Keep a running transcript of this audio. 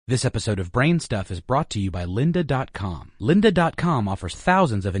This episode of Brain Stuff is brought to you by lynda.com. Lynda.com offers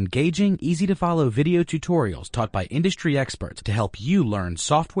thousands of engaging, easy-to-follow video tutorials taught by industry experts to help you learn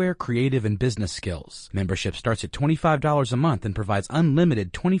software, creative, and business skills. Membership starts at $25 a month and provides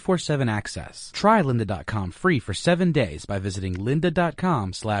unlimited 24/7 access. Try lynda.com free for 7 days by visiting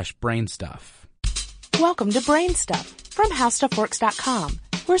lynda.com/brainstuff. Welcome to Brain Stuff from HowStuffWorks.com,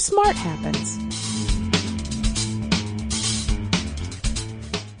 where smart happens.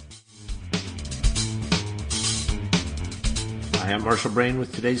 Hi, I'm Marshall Brain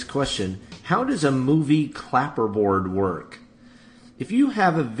with today's question. How does a movie clapperboard work? If you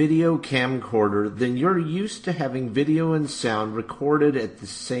have a video camcorder, then you're used to having video and sound recorded at the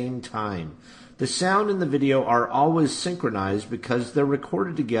same time. The sound and the video are always synchronized because they're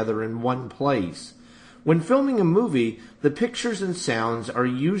recorded together in one place. When filming a movie, the pictures and sounds are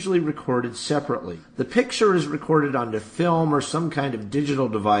usually recorded separately. The picture is recorded onto film or some kind of digital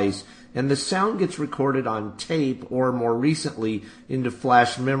device, and the sound gets recorded on tape or, more recently, into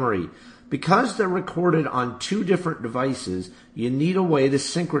flash memory. Because they're recorded on two different devices, you need a way to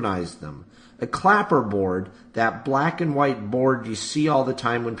synchronize them. A clapperboard, that black and white board you see all the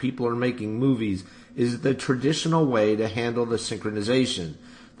time when people are making movies, is the traditional way to handle the synchronization.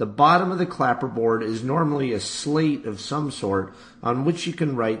 The bottom of the clapperboard is normally a slate of some sort on which you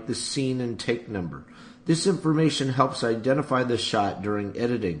can write the scene and take number. This information helps identify the shot during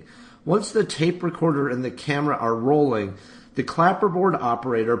editing. Once the tape recorder and the camera are rolling, the clapperboard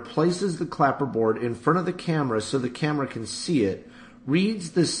operator places the clapperboard in front of the camera so the camera can see it, reads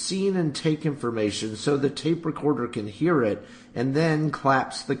the scene and take information so the tape recorder can hear it, and then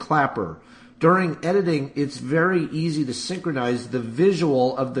claps the clapper. During editing, it's very easy to synchronize the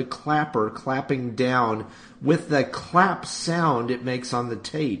visual of the clapper clapping down with the clap sound it makes on the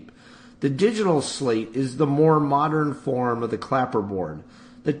tape. The digital slate is the more modern form of the clapperboard.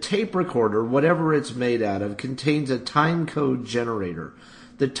 The tape recorder, whatever it's made out of, contains a time code generator.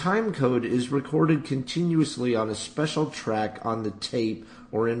 The time code is recorded continuously on a special track on the tape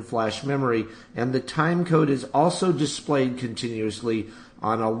or in flash memory, and the time code is also displayed continuously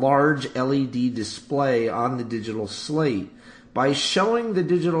on a large LED display on the digital slate. By showing the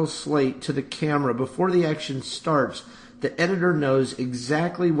digital slate to the camera before the action starts, the editor knows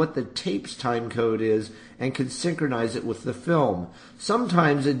exactly what the tape's time code is and can synchronize it with the film.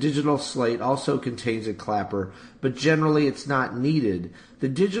 Sometimes a digital slate also contains a clapper, but generally it's not needed. The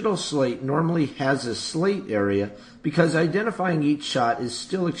digital slate normally has a slate area because identifying each shot is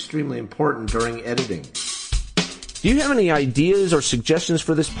still extremely important during editing. Do you have any ideas or suggestions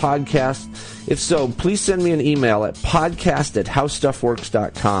for this podcast? If so, please send me an email at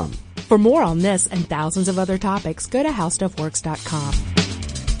podcast@howstuffworks.com. For more on this and thousands of other topics, go to HowStuffWorks.com.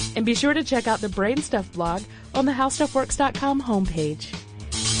 And be sure to check out the Brain Stuff blog on the HowStuffWorks.com homepage.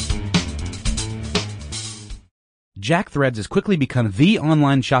 Jack Threads has quickly become the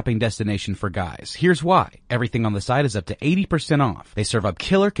online shopping destination for guys. Here's why. Everything on the site is up to 80% off. They serve up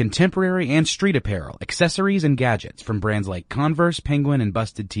killer contemporary and street apparel, accessories, and gadgets from brands like Converse, Penguin, and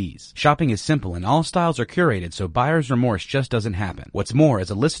Busted Tees. Shopping is simple and all styles are curated so buyer's remorse just doesn't happen. What's more, as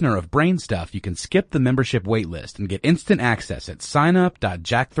a listener of Brain Stuff, you can skip the membership waitlist and get instant access at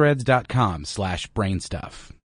signup.jackthreads.com/brainstuff.